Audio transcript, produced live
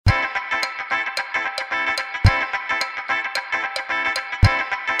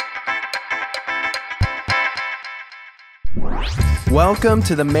Welcome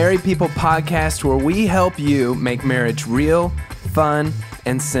to the Married People podcast, where we help you make marriage real, fun,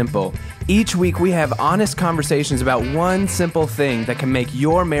 and simple. Each week we have honest conversations about one simple thing that can make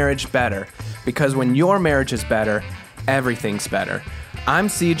your marriage better. Because when your marriage is better, everything's better. I'm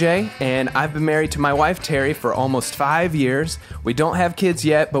CJ, and I've been married to my wife Terry for almost 5 years. We don't have kids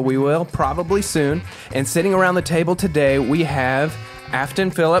yet, but we will probably soon. And sitting around the table today, we have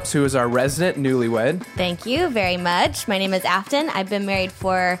Afton Phillips, who is our resident newlywed. Thank you very much. My name is Afton. I've been married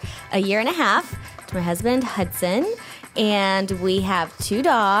for a year and a half to my husband, Hudson. And we have 2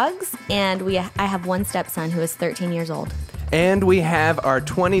 dogs, and I have one stepson who is 13 years old. And we have our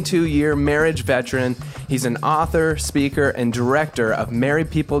 22-year marriage veteran. He's an author, speaker, and director of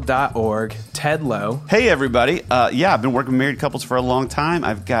MarriedPeople.org, Ted Lowe. Hey, everybody. I've been working with married couples for a long time.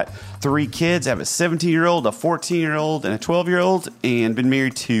 I've got 3 kids. I have a 17-year-old, a 14-year-old, and a 12-year-old, and been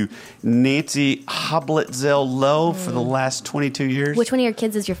married to Nancy Hoblitzel Lowe for the last 22 years. Which one of your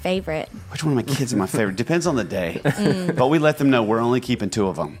kids is your favorite? Which one of my kids is my favorite? Depends on the day. But we let them know we're only keeping 2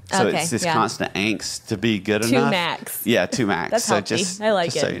 of them. So it's this constant angst to be good 2 enough. max. Yeah, 2 max. That's healthy. I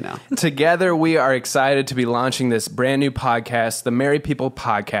like it. So you know. Together, we are excited to be launching this brand new podcast, the Married People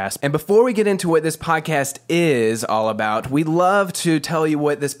Podcast. And before we get into what this podcast is all about, we love to tell you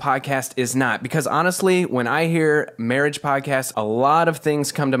what this podcast is not. Because honestly, when I hear marriage podcast, a lot of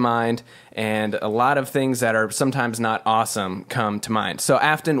things come to mind, and a lot of things that are sometimes not awesome come to mind. So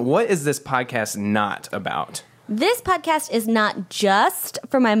Afton, what is this podcast not about? This podcast is not just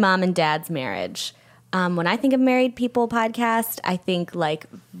for my mom and dad's marriage. When I think of Married People podcast, I think like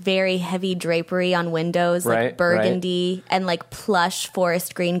very heavy drapery on windows, like burgundy, and like plush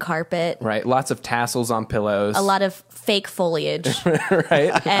forest green carpet. Right. Lots of tassels on pillows. A lot of fake foliage.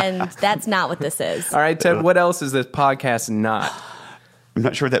 Right. And that's not what this is. All right, Ted, what else is this podcast not? I'm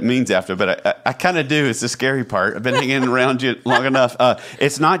not sure what that means after, but I kind of do. It's the scary part. I've been hanging around you long enough.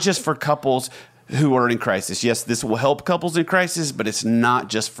 It's not just for couples who are in crisis. Yes, this will help couples in crisis, but it's not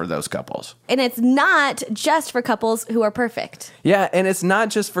just for those couples. And it's not just for couples who are perfect. Yeah, and it's not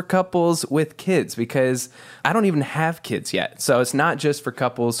just for couples with kids, because I don't even have kids yet. So it's not just for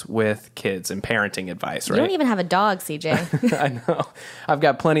couples with kids and parenting advice, right? You don't even have a dog, CJ. I know. I've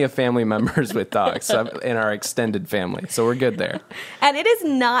got plenty of family members with dogs in our extended family, so we're good there. And it is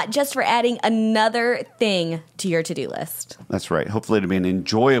not just for adding another thing to your to-do list. That's right. Hopefully it'll be an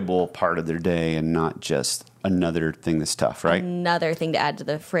enjoyable part of their day and not just another thing that's tough, right? Another thing to add to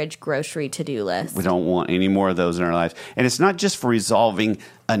the fridge grocery to-do list. We don't want any more of those in our lives. And it's not just for resolving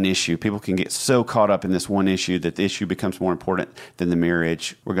an issue. People can get so caught up in this one issue that the issue becomes more important than the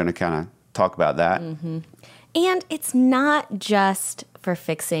marriage. We're going to kind of talk about that. Mm-hmm. And it's not just for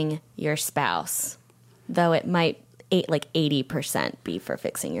fixing your spouse, though it might 80% be for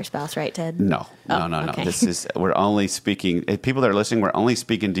fixing your spouse, right, Ted? No. Okay. This is, we're only speaking, people that are listening, we're only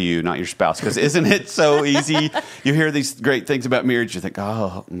speaking to you, not your spouse. Because isn't it so easy? You hear these great things about marriage, you think,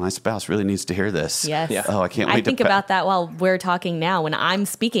 oh, my spouse really needs to hear this. Yes. Yeah. Oh, I can't wait I think about that while we're talking now. When I'm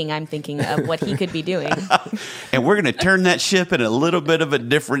speaking, I'm thinking of what he could be doing. And we're going to turn that ship in a little bit of a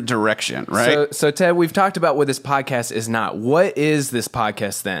different direction, right? So Ted, we've talked about what this podcast is not. What is this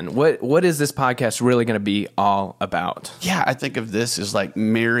podcast then? What is this podcast really going to be all about? Yeah, I think of this as like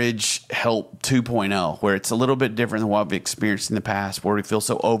marriage help 2.0, where it's a little bit different than what we've experienced in the past, where we feel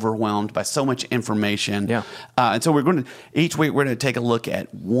so overwhelmed by so much information. Yeah. And so each week we're going to take a look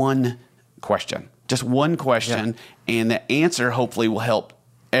at one question, just one question, and the answer hopefully will help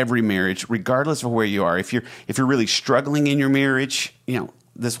every marriage, regardless of where you are. If you're really struggling in your marriage,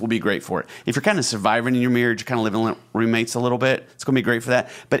 this will be great for it. If you're kind of surviving in your marriage, you're kind of living with roommates a little bit, it's going to be great for that.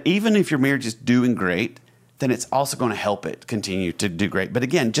 But even if your marriage is doing great, then it's also going to help it continue to do great. But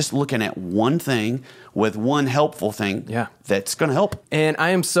again, just looking at one thing with one helpful thing that's going to help. And I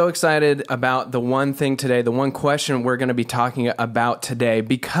am so excited about the one thing today, the one question we're going to be talking about today,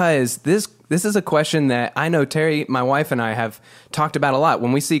 because this is a question that I know Terry, my wife, and I have talked about a lot.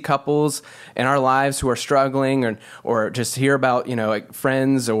 When we see couples in our lives who are struggling or just hear about, like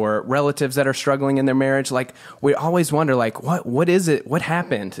friends or relatives that are struggling in their marriage, like we always wonder, like, what is it? What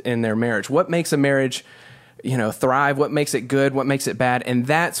happened in their marriage? What makes a marriage thrive? What makes it good? What makes it bad? And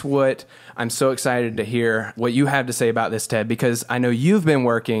that's what I'm so excited to hear what you have to say about this, Ted, because I know you've been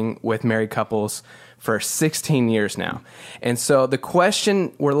working with married couples for 16 years now. And so the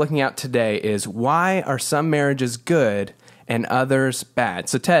question we're looking at today is, why are some marriages good and others bad?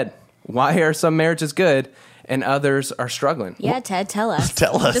 So Ted, why are some marriages good and others are struggling? Yeah, Ted, tell us.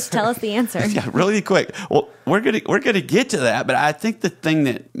 Tell us. Just tell us the answer. Yeah, really quick. Well, we're gonna get to that, but I think the thing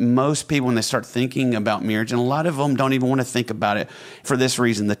that most people, when they start thinking about marriage, and a lot of them don't even want to think about it for this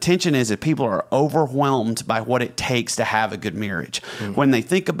reason, the tension is that people are overwhelmed by what it takes to have a good marriage. When they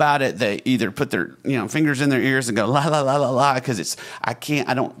think about it, they either put their fingers in their ears and go la la la la la because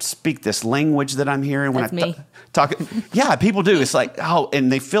I don't speak this language that I'm hearing when That's me. Talk. Yeah, people do. It's like,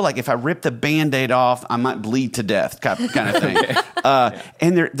 and they feel like if I rip the Band-Aid off, I might bleed to death, kind of thing.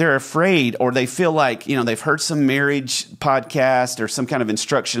 And they're afraid, or they feel like, they've heard some marriage podcast or some kind of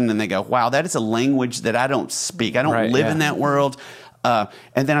instruction, and they go, wow, that is a language that I don't speak. I don't live in that world. And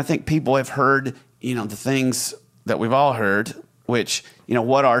then I think people have heard, the things that we've all heard, which,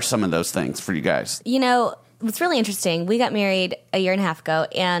 what are some of those things for you guys? It's really interesting. We got married a year and a half ago,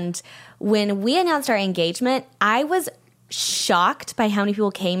 and when we announced our engagement, I was shocked by how many people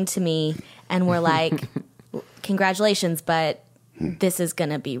came to me and were like, congratulations, but this is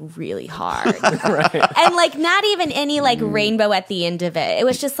going to be really hard. And not even any rainbow at the end of it. It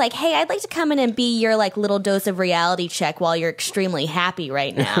was just like, hey, I'd like to come in and be your little dose of reality check while you're extremely happy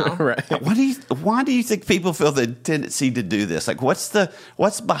right now. Why do you think people feel the tendency to do this?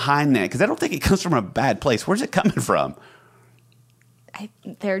 What's behind that? Because I don't think it comes from a bad place. Where's it coming from?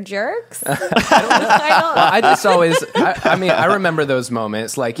 They're jerks. I just always, I remember those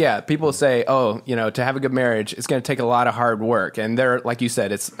moments. People say, to have a good marriage, it's going to take a lot of hard work. And they're, like you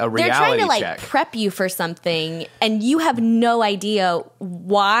said, it's a reality check. They're trying to prep you for something, and you have no idea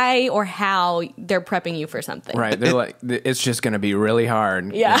why or how they're prepping you for something. Right. They're like, it's just going to be really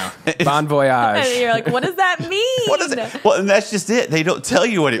hard. Yeah. Bon voyage. And you're like, what does that mean? What is it? Well, and that's just it. They don't tell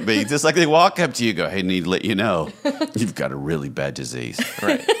you what it means. It's like they walk up to you and go, hey, I need to let you know, you've got a really bad disease.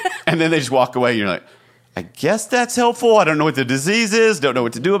 Right. And then they just walk away and you're like, I guess that's helpful. I don't know what the disease is. Don't know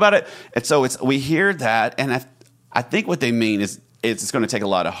what to do about it. And so we hear that. And I think what they mean is it's going to take a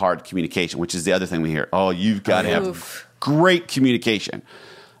lot of hard communication, which is the other thing we hear. Oh, you've got to have great communication.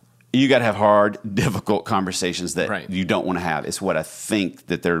 You got to have hard, difficult conversations that you don't want to have. It's what I think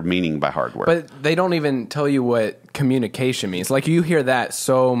that they're meaning by hard work. But they don't even tell you what communication means. You hear that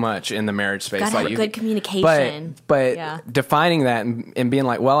so much in the marriage space. Gotta have good communication. But defining that and being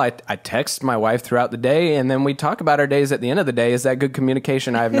like, well, I text my wife throughout the day, and then we talk about our days at the end of the day. Is that good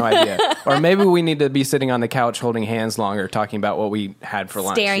communication? I have no idea. Or maybe we need to be sitting on the couch holding hands longer, talking about what we had for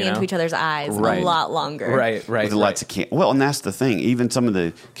lunch. Staring into each other's eyes a lot longer. Right. With lots of well, and that's the thing. Even some of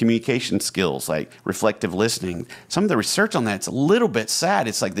the communication skills, like reflective listening, some of the research on that's a little bit sad.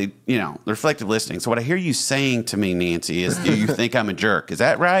 It's like the reflective listening. So what I hear you saying to me, Nancy, is do you think I'm a jerk? Is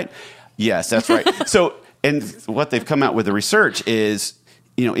that right? Yes, that's right. So, and what they've come out with the research is,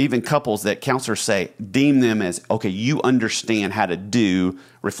 even couples that counselors say deem them as, okay, you understand how to do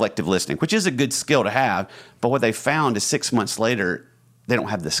reflective listening, which is a good skill to have. But what they found is 6 months later, they don't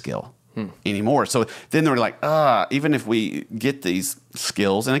have the skill anymore. So then they're like, even if we get these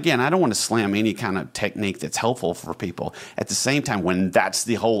skills, and again, I don't want to slam any kind of technique that's helpful for people. At the same time, when that's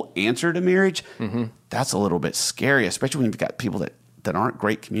the whole answer to marriage, that's a little bit scary, especially when you've got people that aren't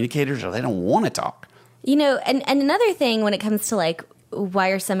great communicators or they don't want to talk. And another thing when it comes to why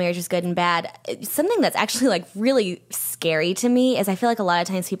are some marriages good and bad, something that's actually really scary to me is I feel like a lot of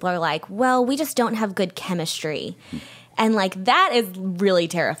times people are like, well, we just don't have good chemistry. And that is really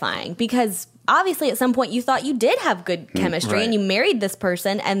terrifying because obviously at some point you thought you did have good chemistry and you married this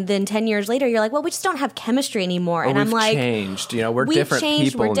person, and then 10 years later you're like, well, we just don't have chemistry anymore. Well, and I'm like, changed. We're different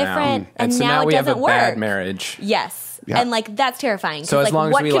people we're different, now. and so now we it have doesn't a work. bad marriage. Yes. Yeah. And that's terrifying. So as long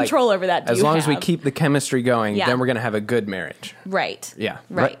as what we control over that do as you long have? as we keep the chemistry going, then we're going to have a good marriage. Right. Yeah.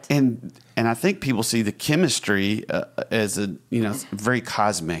 Right. And I think people see the chemistry as very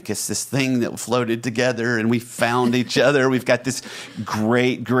cosmic. It's this thing that floated together, and we found each other. We've got this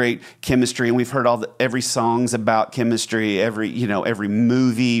great chemistry, and we've heard every song's about chemistry. Every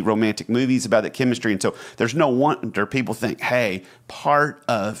movie, romantic movies about that chemistry. And so there's no wonder people think, hey, part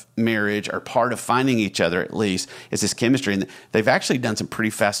of marriage or part of finding each other at least is this chemistry. And they've actually done some pretty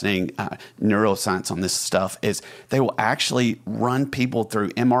fascinating neuroscience on this stuff. Is they will actually run people through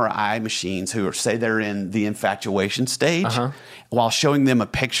MRI machines who say they're in the infatuation stage while showing them a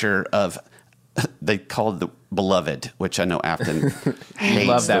picture of, they call it the beloved, which I know Afton hates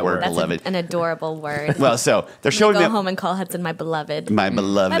love that the word word. That's beloved. an adorable word. Well, so they're showing go them home and call Hudson my beloved. my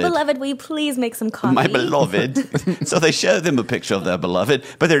beloved. My beloved, will you please make some coffee? My beloved. So they show them a picture of their beloved,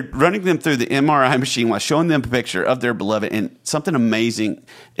 but they're running them through the MRI machine while showing them a picture of their beloved, and something amazing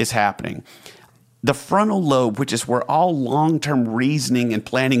is happening. The frontal lobe, which is where all long-term reasoning and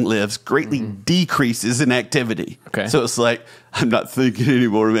planning lives, greatly decreases in activity. Okay. So it's like, I'm not thinking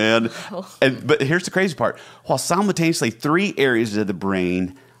anymore, man. But here's the crazy part. While simultaneously 3 areas of the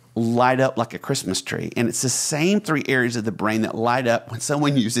brain light up like a Christmas tree. And it's the same 3 areas of the brain that light up when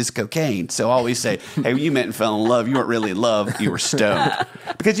someone uses cocaine. So I always say, hey, when you met and fell in love, you weren't really in love, you were stoned.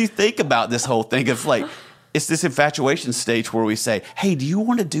 Because you think about this whole thing of like, it's this infatuation stage where we say, hey, do you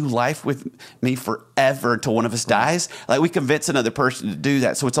want to do life with me forever until one of us dies? Like we convince another person to do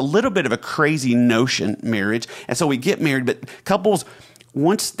that. So it's a little bit of a crazy notion, marriage. And so we get married, but couples,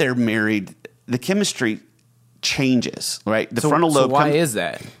 once they're married, the chemistry changes, right? The frontal lobe. So why is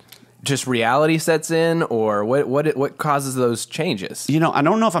that? Just reality sets in, or what causes those changes? You know, I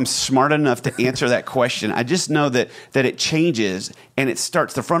don't know if I'm smart enough to answer that question. I just know that it changes, and it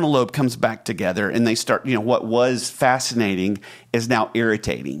starts. The frontal lobe comes back together, and they start. You know, what was fascinating is now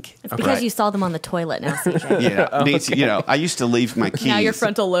irritating. It's because you saw them on the toilet now, CJ. Yeah, okay. You know, I used to leave my keys. Now your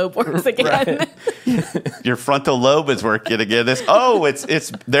frontal lobe works again. Your frontal lobe is working again.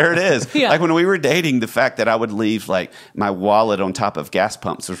 It's there. It is. Yeah. Like when we were dating, the fact that I would leave like my wallet on top of gas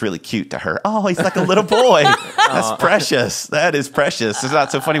pumps was really cute to her. Oh, he's like a little boy. That's precious. That is precious. It's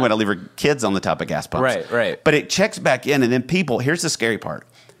not so funny when I leave her kids on the top of gas pumps. Right. But it checks back in, and then people. Here's the scary part.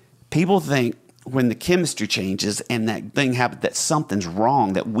 People think when the chemistry changes and that thing happens, that something's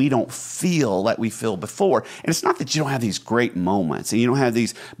wrong, that we don't feel like we feel before. And it's not that you don't have these great moments and you don't have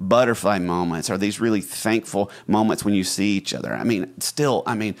these butterfly moments or these really thankful moments when you see each other. I mean,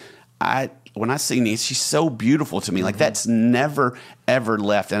 when I see Niece, she's so beautiful to me. Like that's never, ever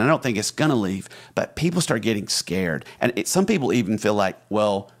left. And I don't think it's going to leave. But people start getting scared. And some people even feel like,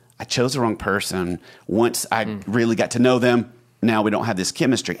 well, I chose the wrong person. Once I really got to know them, now we don't have this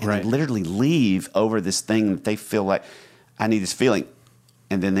chemistry. And they literally leave over this thing that they feel like, I need this feeling.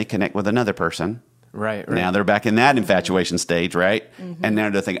 And then they connect with another person. Right. Now they're back in that infatuation stage, right? Mm-hmm. And now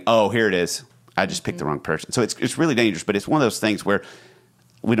they're thinking, oh, here it is. I just picked the wrong person. So it's really dangerous. But it's one of those things where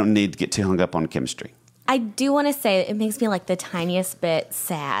we don't need to get too hung up on chemistry. I do want to say it makes me like the tiniest bit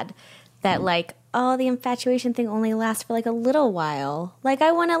sad that like, oh, the infatuation thing only lasts for like a little while. Like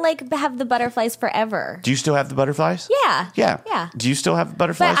I want to like have the butterflies forever. Do you still have the butterflies? Yeah. Do you still have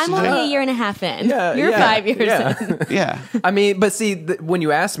butterflies? But I'm only a year and a half in. You're 5 years in. Yeah. I mean, but see, when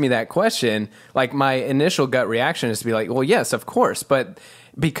you asked me that question, like my initial gut reaction is to be like, well, yes, of course. But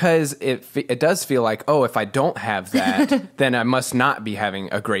because it does feel like, oh, if I don't have that, then I must not be having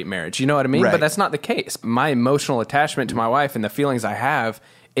a great marriage. You know what I mean? Right. But that's not the case. My emotional attachment to my wife and the feelings I have,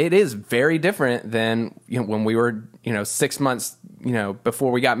 it is very different than when we were 6 months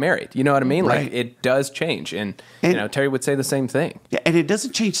before we got married. You know what I mean? Right. Like it does change, and Terry would say the same thing. Yeah, and it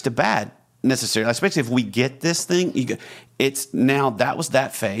doesn't change to bad necessarily, especially if we get this thing. It's now that was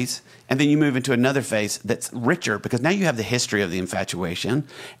that phase, and then you move into another phase that's richer because now you have the history of the infatuation,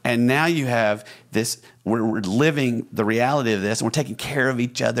 and now you have this. We're living the reality of this, and we're taking care of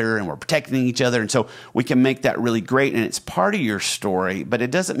each other, and we're protecting each other, and so we can make that really great, and it's part of your story, but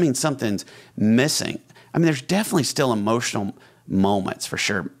it doesn't mean something's missing. I mean, there's definitely still emotional moments for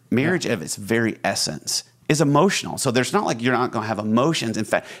sure. Marriage of its very essence is emotional. So there's not like you're not going to have emotions. In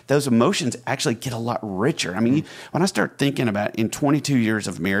fact, those emotions actually get a lot richer. I mean, when I start thinking about in 22 years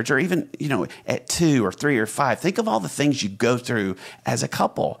of marriage, or even, at 2 or 3 or 5, think of all the things you go through as a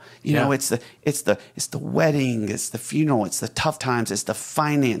couple. You know, it's the wedding, it's the funeral, it's the tough times, it's the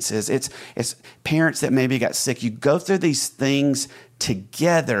finances, it's parents that maybe got sick. You go through these things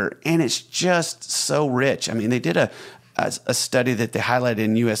together, and it's just so rich. I mean, they did a study that they highlighted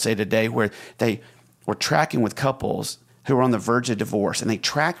in USA Today where they were tracking with couples who were on the verge of divorce, and they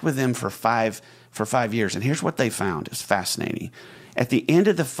tracked with them for 5 years. And here's what they found. It was fascinating. At the end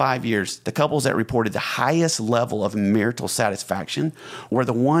of the 5 years, the couples that reported the highest level of marital satisfaction were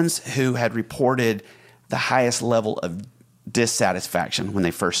the ones who had reported the highest level of dissatisfaction when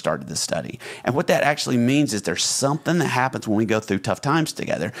they first started the study. And what that actually means is there's something that happens when we go through tough times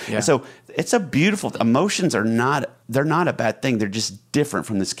together. Yeah. And so it's a beautiful, emotions are not a bad thing. They're just different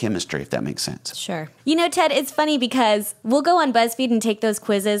from this chemistry, if that makes sense. Sure. Ted, it's funny because we'll go on BuzzFeed and take those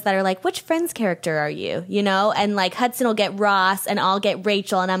quizzes that are like, which Friends character are you? And like Hudson will get Ross and I'll get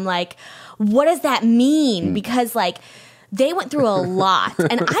Rachel. And I'm like, what does that mean? Because like, they went through a lot,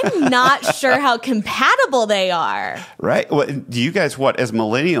 and I'm not sure how compatible they are. Right. Well, do you guys, as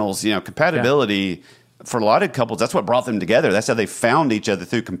millennials, compatibility for a lot of couples, that's what brought them together. That's how they found each other,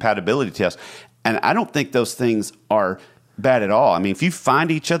 through compatibility tests. And I don't think those things are bad at all. I mean, if you find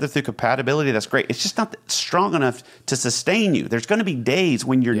each other through compatibility, that's great. It's just not strong enough to sustain you. There's going to be days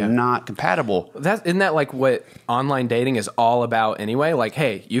when you're not compatible. Isn't that like what online dating is all about anyway? Like,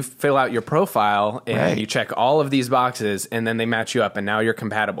 hey, you fill out your profile and you check all of these boxes, and then they match you up, and now you're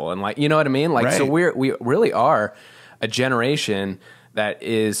compatible. And like, you know what I mean? Like, so we really are a generation that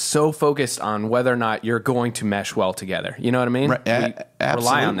is so focused on whether or not you're going to mesh well together. You know what I mean? Right. We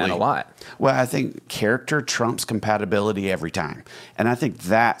rely on that a lot. Well, I think character trumps compatibility every time. And I think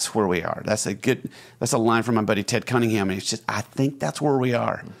that's where we are. That's a line from my buddy Ted Cunningham. And it's just, I think that's where we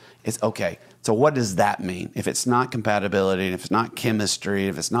are. It's okay. So what does that mean? If it's not compatibility, if it's not chemistry,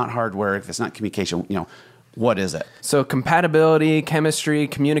 if it's not hard work, if it's not communication, what is it? So compatibility, chemistry,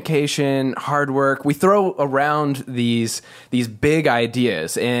 communication, hard work. We throw around these big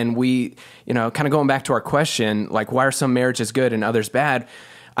ideas, and we, kind of going back to our question, like why are some marriages good and others bad?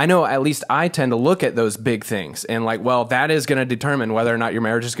 I know at least I tend to look at those big things and like, well, that is going to determine whether or not your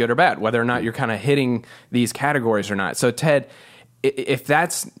marriage is good or bad, whether or not you're kind of hitting these categories or not. So Ted, if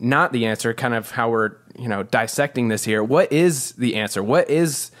that's not the answer, kind of how we're, dissecting this here, what is the answer? What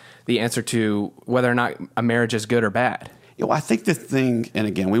is the answer to whether or not a marriage is good or bad? I think the thing, and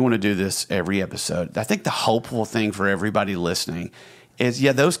again, we want to do this every episode, I think the hopeful thing for everybody listening is,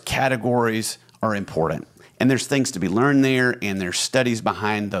 those categories are important. And there's things to be learned there, and there's studies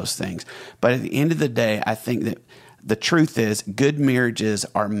behind those things. But at the end of the day, I think that the truth is good marriages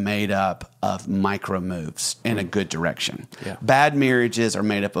are made up of micro moves in a good direction. Yeah. Bad marriages are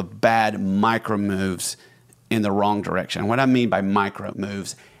made up of bad micro moves in the wrong direction. What I mean by micro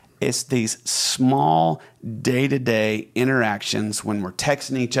moves, it's these small day-to-day interactions when we're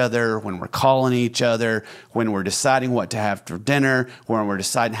texting each other, when we're calling each other, when we're deciding what to have for dinner, when we're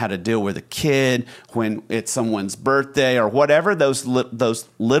deciding how to deal with a kid, when it's someone's birthday, or whatever those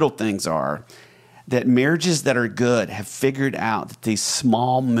little things are. That marriages that are good have figured out that these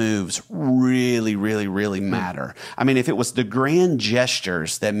small moves really, really, really matter. I mean, if it was the grand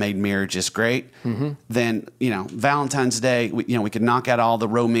gestures that made marriages great, then, Valentine's Day, we could knock out all the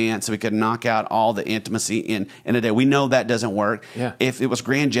romance, we could knock out all the intimacy in a day. We know that doesn't work. Yeah. If it was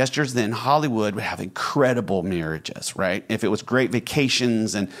grand gestures, then Hollywood would have incredible marriages, right? If it was great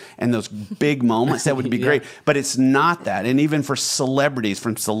vacations and those big moments, that would be great. But it's not that. And even for celebrities,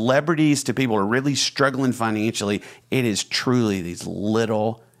 from celebrities to people who are really struggling financially, it is truly these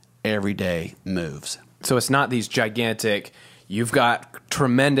little everyday moves. So it's not these gigantic, you've got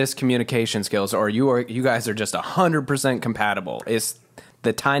tremendous communication skills, or you guys are just 100% compatible. It's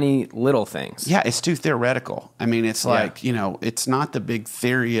the tiny little things. Yeah, it's too theoretical. I mean, it's like, it's not the big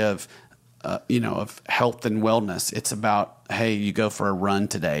theory of health and wellness. It's about, hey, you go for a run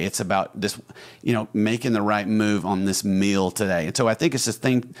today. It's about this, making the right move on this meal today. And so I think it's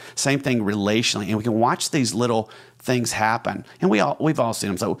the same thing relationally. And we can watch these little things happen. And we've all seen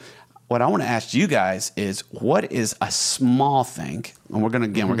them. So what I want to ask you guys is, what is a small thing? And we're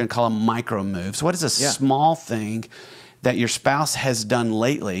going to call them micro moves. What is a small thing that your spouse has done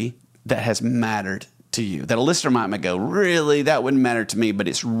lately that has mattered to you, that a listener might go, really, that wouldn't matter to me, but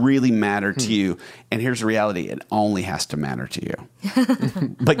it's really mattered to you. And here's the reality. It only has to matter to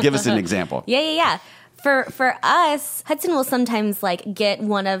you. But give us an example. Yeah. For us, Hudson will sometimes get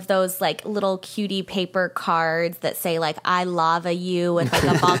one of those little cutie paper cards that say I lava you with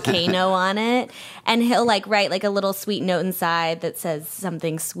a volcano on it, and he'll write a little sweet note inside that says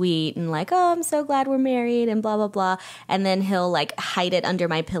something sweet and oh, I'm so glad we're married and blah blah blah, and then he'll hide it under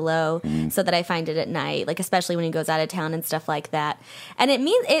my pillow so that I find it at night, especially when he goes out of town and stuff like that. And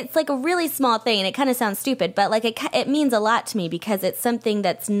it's a really small thing, and it kind of sounds stupid, but it means a lot to me because it's something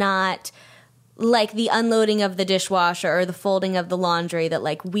that's not the unloading of the dishwasher or the folding of the laundry that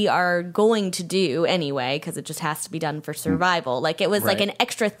we are going to do anyway because it just has to be done for survival. It was an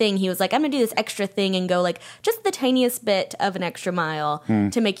extra thing. He was I'm going to do this extra thing and go just the tiniest bit of an extra mile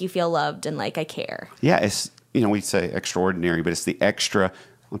to make you feel loved and I care. Yeah, it's we say extraordinary, but it's the extra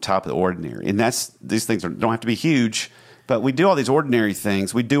on top of the ordinary. And these things don't have to be huge, but we do all these ordinary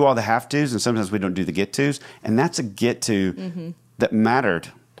things. We do all the have-tos, and sometimes we don't do the get-tos. And that's a get-to that mattered.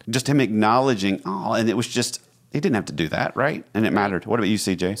 Just him acknowledging, and it was just, he didn't have to do that, right? And it mattered. What about you,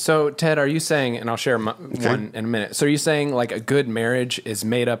 CJ? So, Ted, are you saying, and I'll share one in a minute. So, are you saying a good marriage is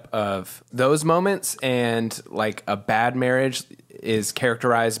made up of those moments, and a bad marriage is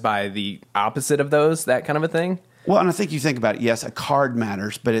characterized by the opposite of those, that kind of a thing? Well, and I think you think about it, yes, a card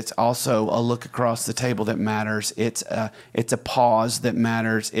matters, but it's also a look across the table that matters. It's a pause that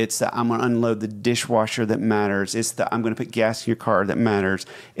matters. It's the I'm going to unload the dishwasher that matters. It's the I'm going to put gas in your car that matters.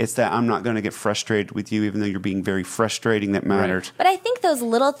 It's that I'm not going to get frustrated with you even though you're being very frustrating that matters. Right. But I think those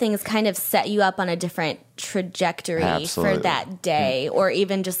little things kind of set you up on a different trajectory for that day, or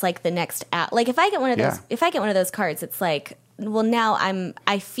even just the next app. If I get one of those cards, it's well, now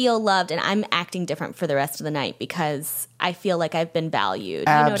I feel loved and I'm acting different for the rest of the night because I feel like I've been valued. You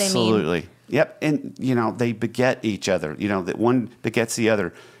Absolutely. know what I mean? Yep. And, they beget each other. That one begets the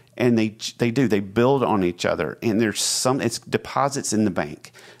other. And they build on each other. And it's deposits in the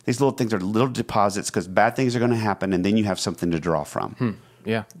bank. These little things are little deposits because bad things are going to happen, and then you have something to draw from.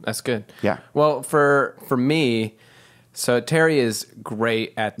 Yeah, that's good. Yeah. Well, for me, so Terry is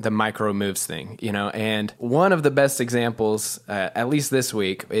great at the micro moves thing, and one of the best examples, at least this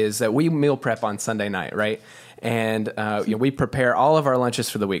week, is that we meal prep on Sunday night, right? And we prepare all of our lunches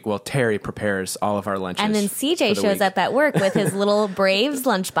for the week. Well, Terry prepares all of our lunches. And then CJ shows up at work with his little Braves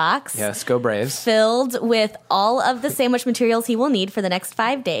lunchbox. Yes, go Braves. Filled with all of the sandwich materials he will need for the next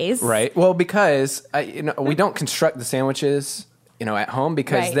 5 days. Right. Well, because we don't construct the sandwiches at home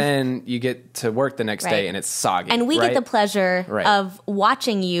because then you get to work the next day and it's soggy. And we get the pleasure of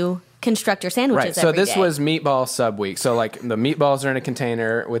watching you construct your sandwiches every day. So this was meatball sub week. So like the meatballs are in a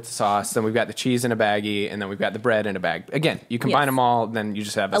container with the sauce, then we've got the cheese in a baggie, and then we've got the bread in a bag. Again, you combine them all, then you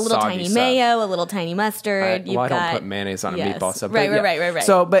just have a little soggy tiny sub. Mayo, a little tiny mustard. I don't put mayonnaise on a meatball sub. Right.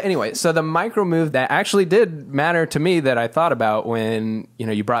 So, but anyway, so the micro move that actually did matter to me that I thought about when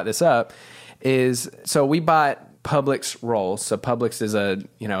you brought this up is so we bought Publix rolls. So Publix is a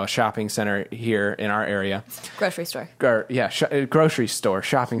shopping center here in our area. Grocery store. Grocery store,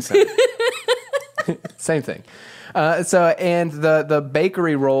 shopping center. Same thing. And the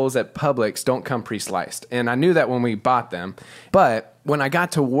bakery rolls at Publix don't come pre-sliced. And I knew that when we bought them. But when I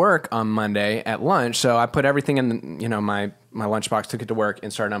got to work on Monday at lunch, so I put everything in my lunchbox, took it to work,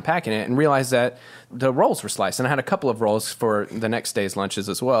 and started unpacking it, and realized that the rolls were sliced. And I had a couple of rolls for the next day's lunches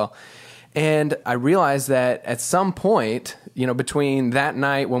as well. And I realized that at some point, between that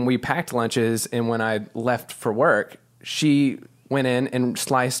night when we packed lunches and when I left for work, she went in and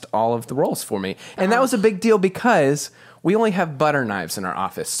sliced all of the rolls for me. And that was a big deal because we only have butter knives in our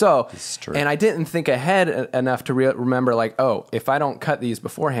office. So, and I didn't think ahead enough to remember, like, oh, if I don't cut these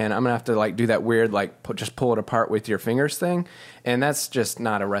beforehand, I'm going to have to like do that weird, like just pull it apart with your fingers thing. And that's just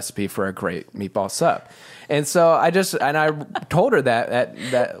not a recipe for a great meatball sub. And so I told her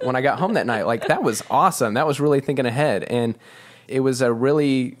that when I got home that night, like that was awesome. That was really thinking ahead. And it was a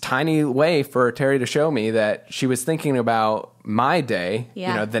really tiny way for Terry to show me that she was thinking about my day,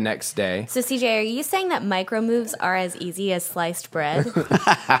 the next day. So CJ, are you saying that micro moves are as easy as sliced bread?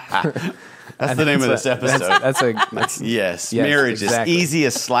 That's the name of this episode. Yes, marriage is easy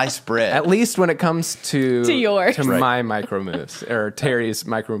as sliced bread. At least when it comes to yours. To my micro moves or Terry's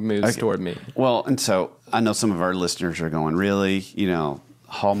micro moves toward me. Well, and so I know some of our listeners are going, really,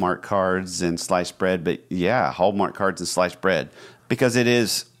 Hallmark cards and sliced bread, but yeah, Hallmark cards and sliced bread, because it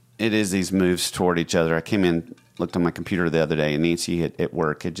is these moves toward each other. I came in, looked on my computer the other day, and Nancy at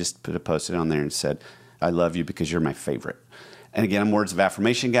work had just put a post-it on there and said, "I love you because you're my favorite." And again, I'm a words of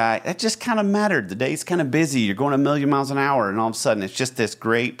affirmation guy. That just kind of mattered. The day's kind of busy. You're going a million miles an hour, and all of a sudden, it's just this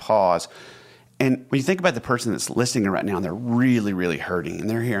great pause. And when you think about the person that's listening right now, and they're really, really hurting, and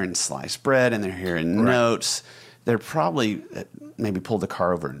they're hearing sliced bread, and they're hearing notes, they're probably maybe pulled the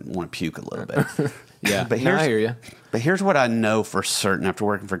car over and want to puke a little bit. Yeah, but I hear you. But here's what I know for certain after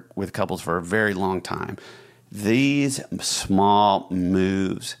working with couples for a very long time. These small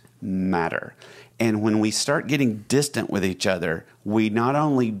moves matter. And when we start getting distant with each other, we not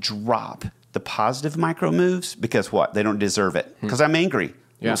only drop the positive micro moves, because what? They don't deserve it. Because I'm angry.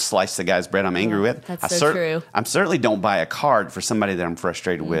 Yeah. I'll slice the guy's bread I'm angry with. That's so true. I certainly don't buy a card for somebody that I'm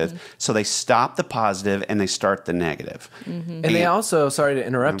frustrated with. So they stop the positive and they start the negative. And they also, sorry to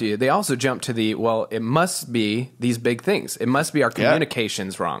interrupt you, they also jump to it must be these big things. It must be our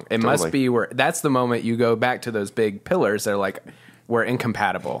communication's wrong. It must be that's the moment you go back to those big pillars that are like, we're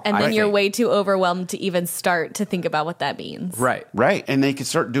incompatible. And then you're way too overwhelmed to even start to think about what that means. Right. And they can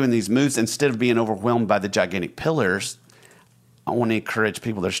start doing these moves instead of being overwhelmed by the gigantic pillars. I want to encourage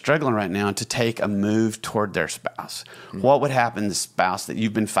people that are struggling right now to take a move toward their spouse. What would happen to the spouse that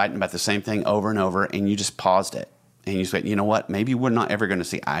you've been fighting about the same thing over and over, and you just paused it, and you said, you know what, maybe we're not ever going to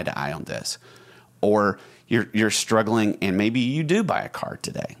see eye to eye on this. Or you're struggling, and maybe you do buy a card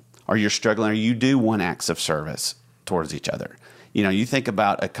today. Or you're struggling, or you do one acts of service towards each other. You think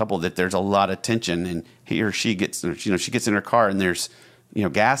about a couple that there's a lot of tension, and he or she gets, she gets in her car, and there's,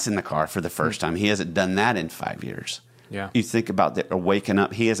 gas in the car for the first time. He hasn't done that in 5 years. Yeah. You think about that, or waking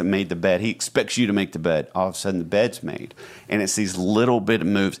up, he hasn't made the bed. He expects you to make the bed. All of a sudden, the bed's made. And it's these little bit of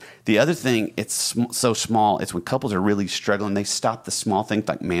moves. The other thing, it's so small, it's when couples are really struggling, they stop the small things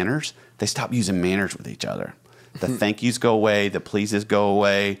like manners. They stop using manners with each other. The thank yous go away, the pleases go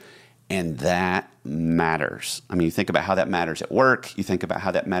away, and that matters. I mean, you think about how that matters at work. You think about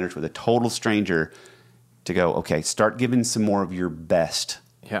how that matters with a total stranger to go, okay, start giving some more of your best.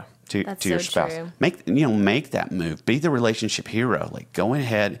 Yeah. To your spouse. True. Make that move. Be the relationship hero. Like, go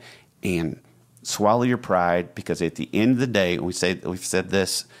ahead and swallow your pride, because at the end of the day, we've said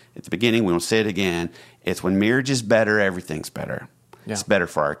this at the beginning, we won't say it again, it's when marriage is better, everything's better. Yeah. It's better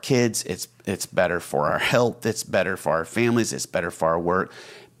for our kids. It's better for our health. It's better for our families. It's better for our work.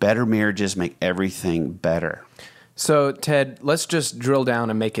 Better marriages make everything better. So, Ted, let's just drill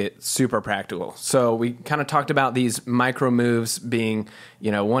down and make it super practical. So we kind of talked about these micro moves being,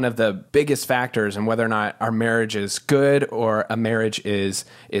 one of the biggest factors in whether or not our marriage is good or a marriage is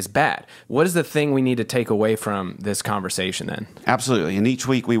bad. What is the thing we need to take away from this conversation then? Absolutely. And each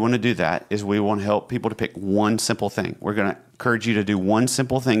week we want to do that is we want to help people to pick one simple thing. We're going to encourage you to do one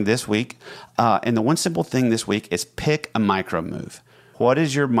simple thing this week. And the one simple thing this week is pick a micro move. What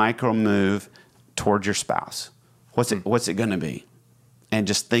is your micro move towards your spouse? What's it going to be? And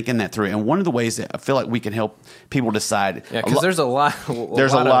just thinking that through. And one of the ways that I feel like we can help people decide. Yeah, because there's a lot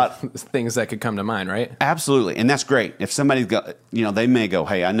of things that could come to mind, right? Absolutely. And that's great. If somebody's got, they may go,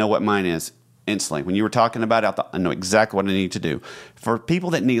 hey, I know what mine is instantly. When you were talking about it, I know exactly what I need to do. For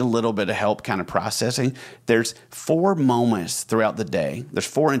people that need a little bit of help kind of processing, there's 4 moments throughout the day. There's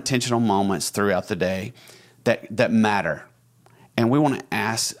 4 intentional moments throughout the day that matter. And we want to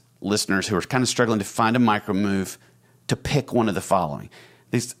ask listeners who are kind of struggling to find a micro move to pick one of the following.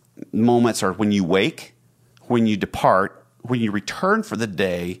 These moments are when you wake, when you depart, when you return for the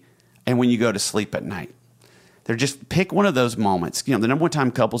day, and when you go to sleep at night. They're just pick one of those moments. The number one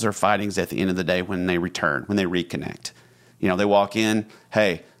time couples are fighting is at the end of the day when they return, when they reconnect. They walk in,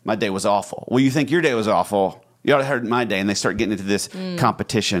 hey, my day was awful. Well, you think your day was awful. You ought to heard my day, and they start getting into this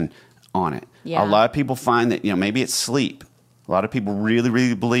competition on it. Yeah. A lot of people find that, maybe it's sleep. A lot of people really,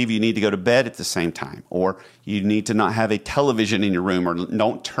 really believe you need to go to bed at the same time, or you need to not have a television in your room, or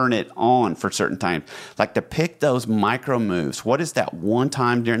don't turn it on for certain times. Like to pick those micro moves. What is that one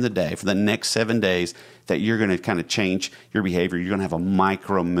time during the day for the next 7 days that you're going to kind of change your behavior? You're going to have a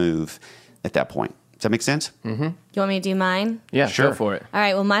micro move at that point. Does that make sense? Mm-hmm. You want me to do mine? Yeah, sure. Go for it. All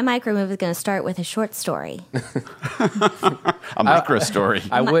right. Well, my micro move is going to start with a short story. A micro story.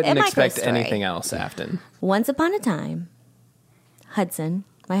 I wouldn't expect anything else, Afton. Once upon a time, Hudson,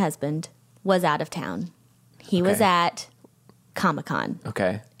 my husband, was out of town. He was at Comic-Con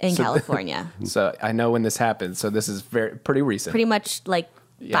in California. So I know when this happened. So this is pretty recent. Pretty much like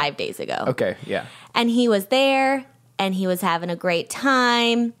 5 days ago. Okay, yeah. And he was there, and he was having a great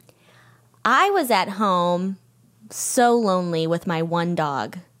time. I was at home so lonely with my one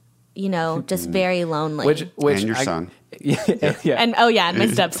dog, just very lonely. Which and your son. Yeah. And my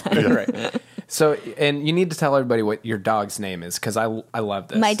stepson. Right. So, and you need to tell everybody what your dog's name is, because I love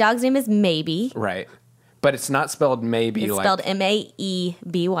this. My dog's name is Maybe. Right. But it's not spelled maybe. It's spelled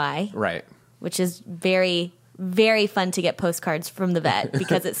Maeby. Right. Which is very, very fun to get postcards from the vet,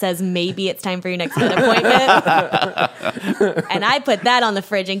 because it says maybe it's time for your next vet appointment. And I put that on the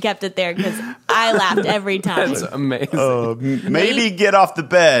fridge and kept it there because I laughed every time. That's amazing. Maybe get off the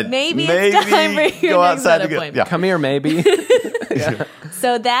bed. Maybe it's time for your go next outside vet appointment. Yeah. Come here, Maybe. Yeah.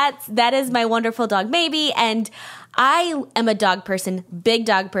 So that is my wonderful dog, Maybe, and I am a dog person, big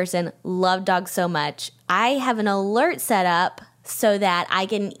dog person, love dogs so much. I have an alert set up so that I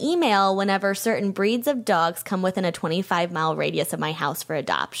can email whenever certain breeds of dogs come within a 25-mile radius of my house for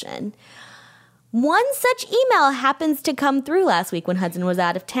adoption. One such email happens to come through last week when Hudson was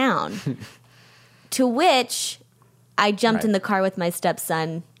out of town, to which I jumped in the car with my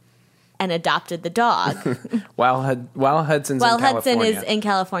stepson and adopted the dog. While Hudson's in California. Hudson is in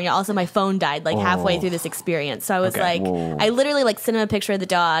California. Also, my phone died halfway through this experience. So I was I literally sent him a picture of the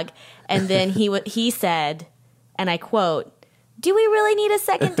dog, and then he said, and I quote, "Do we really need a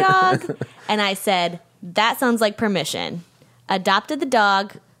second dog?" And I said, "That sounds like permission." Adopted the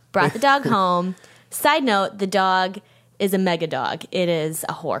dog, brought the dog home. Side note, the dog is a mega dog. It is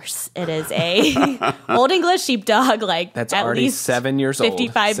a horse. It is a Old English sheepdog, that's at already least 7 years old.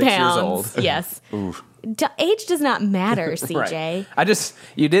 55 6 pounds. years old. Yes. Age does not matter, CJ. Right.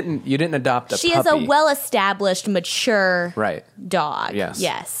 You didn't adopt a puppy. She is a well-established, mature dog.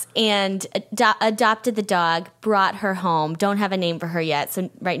 Yes. And adopted the dog, brought her home. Don't have a name for her yet,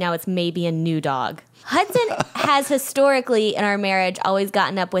 so right now it's Maybe a new dog. Hudson has historically, in our marriage, always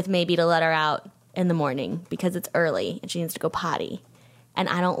gotten up with Maybe to let her out in the morning because it's early and she needs to go potty. And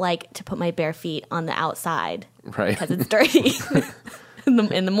I don't like to put my bare feet on the outside because it's dirty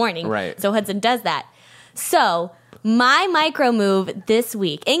in the morning. Right. So Hudson does that. So my micro move this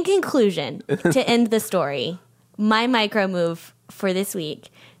week, in conclusion, to end the story, my micro move for this week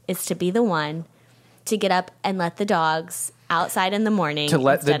is to be the one to get up and let the dogs outside in the morning. To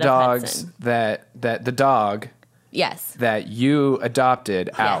let the dogs that the dog yes. that you adopted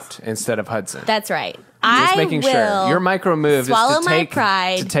out instead of Hudson. That's right. Just making sure. Your micro move is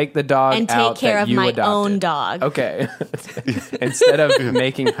to take the dog and out take care that of you my adopted. own dog. Okay. Instead of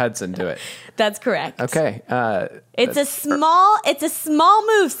making Hudson do it. That's correct. Okay. It's a small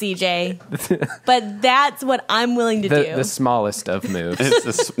move, CJ. But that's what I'm willing to do. The smallest of moves.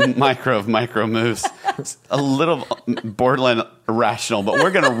 It's the micro of micro moves. It's a little borderline irrational, but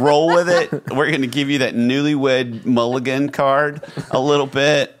we're going to roll with it. We're going to give you that newlywed mulligan card a little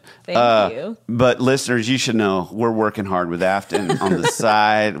bit. Thank you. But listeners, you should know we're working hard with Afton on the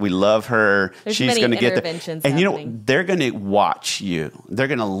side. We love her. She's going to get there. And you know, they're going to watch you. They're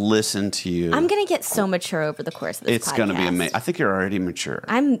going to listen to you. I'm going to get so mature over the course of this podcast. It's going to be amazing. I think you're already mature.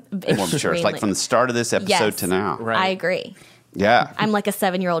 I'm more mature. It's like from the start of this episode to now. Right. I agree. Yeah. I'm like a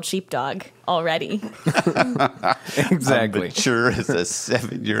 7-year-old sheepdog already. Exactly. I'm mature as a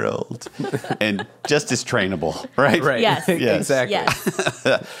 7-year-old and just as trainable, right? Right. Yes. Exactly.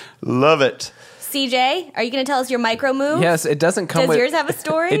 Yes. Love it. CJ, are you going to tell us your micro move? Yes, it doesn't come with... Does yours have a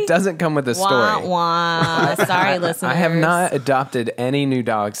story? It doesn't come with a story. Wah, wah. Sorry, listeners. I have not adopted any new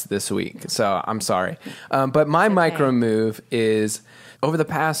dogs this week, so I'm sorry. But my micro move is... Over the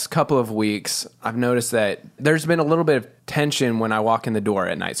past couple of weeks, I've noticed that there's been a little bit of tension when I walk in the door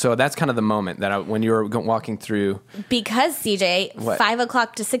at night. So that's kind of the moment that when you're walking through. Because, CJ, 5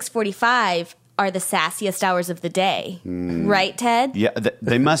 o'clock to 6:45 are the sassiest hours of the day. Right, Ted? Yeah,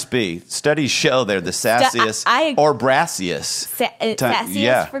 they must be. Studies show they're the sassiest or brassiest.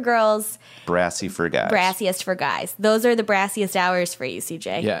 Sassiest for girls. Brassy for guys. Brassiest for guys. Those are the brassiest hours for you,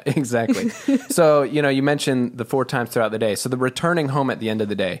 CJ. Yeah, exactly. So, you mentioned the 4 times throughout the day. So the returning home at the end of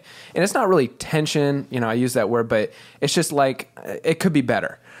the day. And it's not really tension, I use that word, but it's just like it could be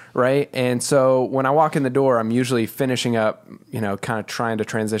better, right? And so when I walk in the door, I'm usually finishing up, kind of trying to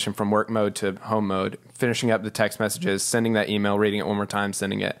transition from work mode to home mode, finishing up the text messages, sending that email, reading it one more time,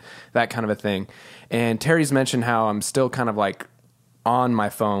 sending it, that kind of a thing. And Terry's mentioned how I'm still kind of like on my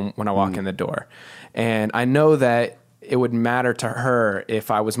phone when I walk in the door. And I know that it would matter to her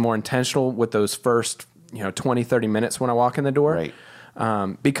if I was more intentional with those first, 20, 30 minutes when I walk in the door. Right.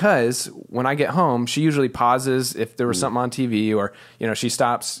 Because when I get home, she usually pauses if there was something on TV or, she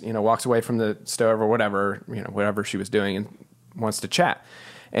stops, walks away from the stove or whatever she was doing and wants to chat.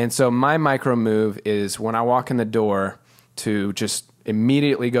 And so my micro move is when I walk in the door to just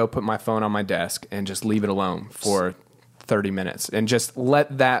immediately go put my phone on my desk and just leave it alone for 30 minutes and just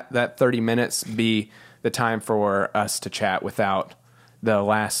let that 30 minutes be the time for us to chat without the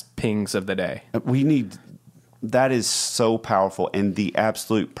last pings of the day. That is so powerful and the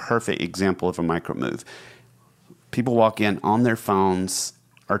absolute perfect example of a micro move. People walk in on their phones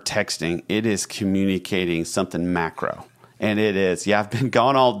or texting. It is communicating something macro. And it is, I've been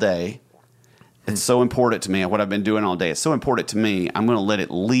gone all day. It's so important to me, what I've been doing all day. It's so important to me. I'm going to let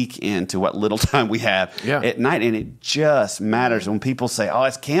it leak into what little time we have at night. And it just matters when people say,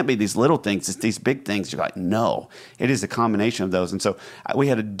 it can't be these little things. It's these big things. You're like, no, it is a combination of those. And so we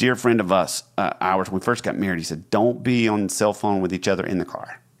had a dear friend of ours when we first got married. He said, don't be on cell phone with each other in the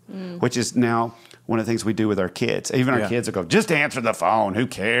car, which is now one of the things we do with our kids. Even our kids will go, just answer the phone. Who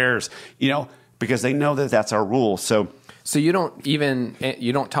cares? Because they know that that's our rule. So you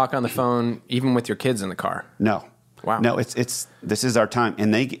don't talk on the phone even with your kids in the car? No. Wow. No, this is our time.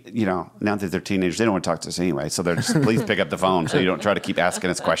 And they, now that they're teenagers, they don't want to talk to us anyway. So they're just, please pick up the phone so you don't try to keep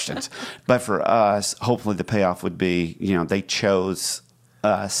asking us questions. But for us, hopefully the payoff would be, they chose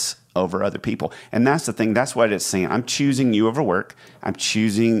us over other people. And that's the thing. That's what it's saying. I'm choosing you over work. I'm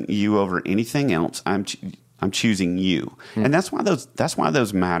choosing you over anything else. I'm choosing you. And that's why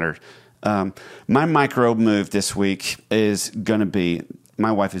those matter. My micro move this week is going to be,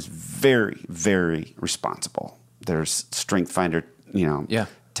 my wife is very, very responsible. There's Strength Finder,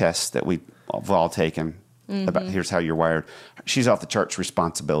 tests that we've all taken about here's how you're wired. She's off the charts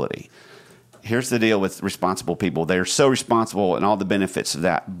responsibility. Here's the deal with responsible people. They're so responsible and all the benefits of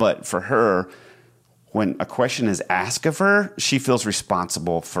that. But for her, when a question is asked of her, she feels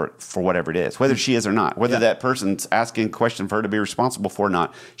responsible for whatever it is, whether she is or not. Whether that person's asking a question for her to be responsible for or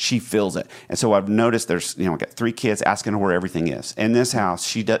not, she feels it. And so I've noticed there's, we got 3 kids asking her where everything is. In this house,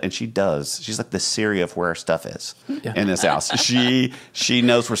 she does. She's like the Siri of where her stuff is in this house. She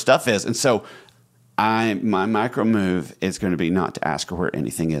knows where stuff is. And so my micro move is going to be not to ask her where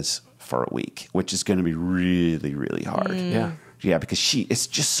anything is for a week, which is going to be really, really hard. Yeah, because it's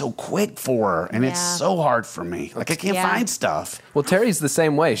just so quick for her, and it's so hard for me. Like, I can't find stuff. Well, Terry's the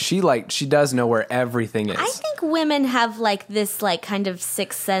same way. She does know where everything is. I think women have this kind of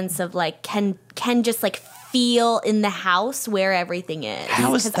sixth sense of can just feel in the house where everything is.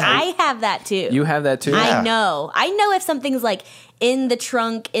 How is that? I have that too. You have that too? I know if something's like in the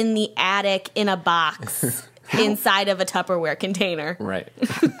trunk, in the attic, in a box. Inside of a Tupperware container. Right.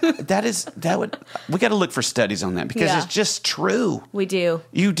 We got to look for studies on that because it's just true. We do.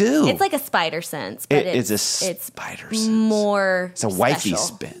 You do. It's like a spider sense, but it's a spider sense. More It's a wifey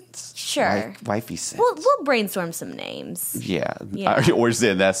sense. Sure. Wifey sense. We'll brainstorm some names. Yeah. Yeah. Or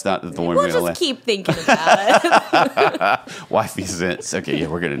said that's not the one we'll just keep thinking about it. Wifey sense. Okay, yeah,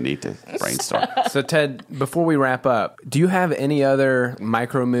 we're going to need to brainstorm. So, Ted, before we wrap up, do you have any other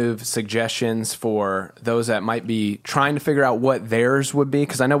micro move suggestions for those that might be trying to figure out what theirs would be?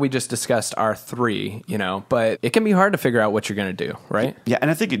 Because I know we just discussed our 3, but it can be hard to figure out what you're going to do, right? Yeah, and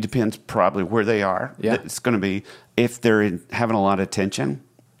I think it depends probably where they are. Yeah. It's going to be, if they're having a lot of tension,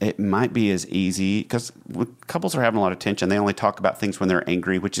 it might be as easy, because couples are having a lot of tension. They only talk about things when they're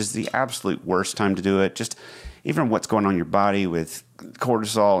angry, which is the absolute worst time to do it. Just even what's going on in your body with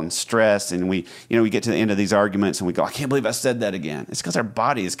cortisol and stress, and we get to the end of these arguments and we go, I can't believe I said that again. It's because our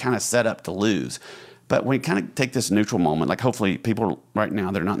body is kind of set up to lose. But we kind of take this neutral moment, like hopefully people right now,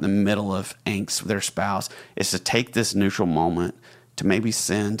 they're not in the middle of angst with their spouse, is to take this neutral moment to maybe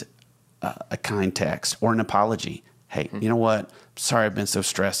send a kind text or an apology. Hey, you know what? Sorry I've been so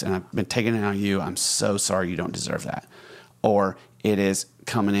stressed and I've been taking it out of you. I'm so sorry, you don't deserve that. Or it is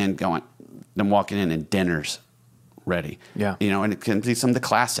coming in, then walking in and dinner's ready. Yeah. And it can be some of the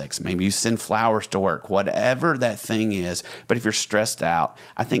classics. Maybe you send flowers to work, whatever that thing is. But if you're stressed out,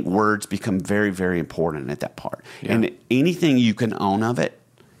 I think words become very, very important at that part. Yeah. And anything you can own of it,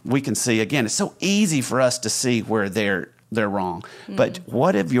 we can see. Again, it's so easy for us to see where they're wrong. Mm. But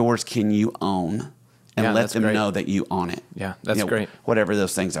what of yours can you own? And let them know that you own it. Yeah, that's great. Whatever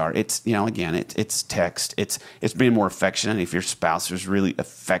those things are. It's, again, it's text. It's being more affectionate. If your spouse is really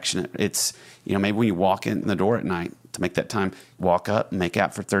affectionate, it's, maybe when you walk in the door at night, to make that time, walk up, make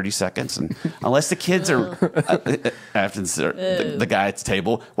out for 30 seconds. And unless the kids are, after the guy at the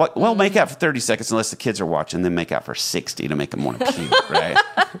table, well, make out for 30 seconds unless the kids are watching, then make out for 60 to make them want to puke, right?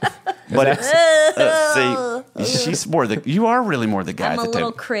 But she's you are really more the guy I'm at the a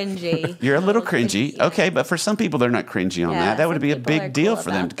little table. cringy. You're a little cringy. Yeah. Okay, but for some people, they're not cringy on that. That would be a big deal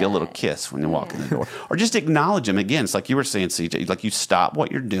for them to get a little kiss when they walk in the door. Or just acknowledge them. Again, it's like you were saying, CJ, like you stop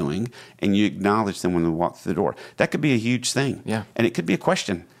what you're doing and you acknowledge them when they walk through the door. That could be a huge thing. Yeah. And it could be a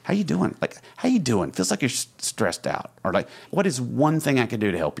question. How you doing? Like, how you doing? Feels like you're stressed out. Or like, what is one thing I could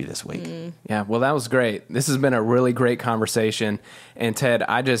do to help you this week? Mm. Yeah, well, that was great. This has been a really great conversation. And Ted,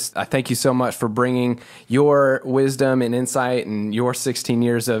 I thank you so much for bringing your wisdom and insight and your 16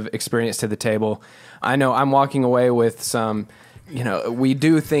 years of experience to the table. I know I'm walking away with some, we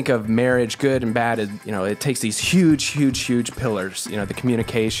do think of marriage, good and bad, it takes these huge pillars, the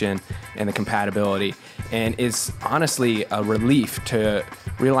communication and the compatibility. And it's honestly a relief to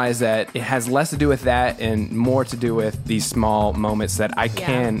realize that it has less to do with that and more to do with these small moments that I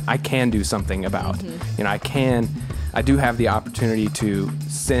can do something about. Mm-hmm. I do have the opportunity to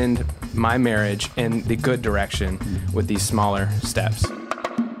send my marriage in the good direction with these smaller steps.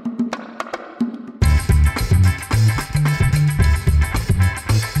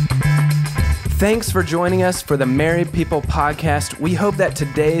 Thanks for joining us for the Married People podcast. We hope that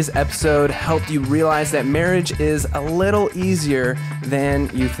today's episode helped you realize that marriage is a little easier than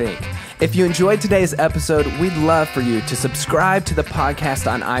you think. If you enjoyed today's episode, we'd love for you to subscribe to the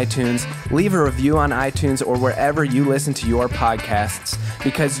podcast on iTunes, leave a review on iTunes or wherever you listen to your podcasts,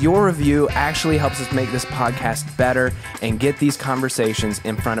 because your review actually helps us make this podcast better and get these conversations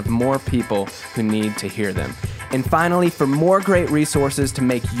in front of more people who need to hear them. And finally, for more great resources to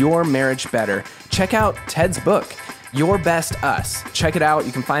make your marriage better, check out Ted's book, Your Best Us. Check it out.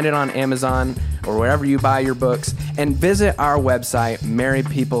 You can find it on Amazon or wherever you buy your books. And visit our website,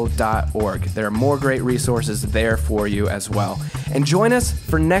 MarriedPeople.org. There are more great resources there for you as well. And join us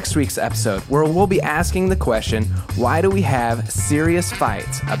for next week's episode, where we'll be asking the question, why do we have serious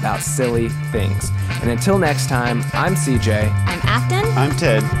fights about silly things? And until next time, I'm CJ. I'm Afton. I'm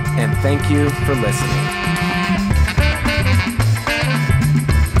Ted. And thank you for listening.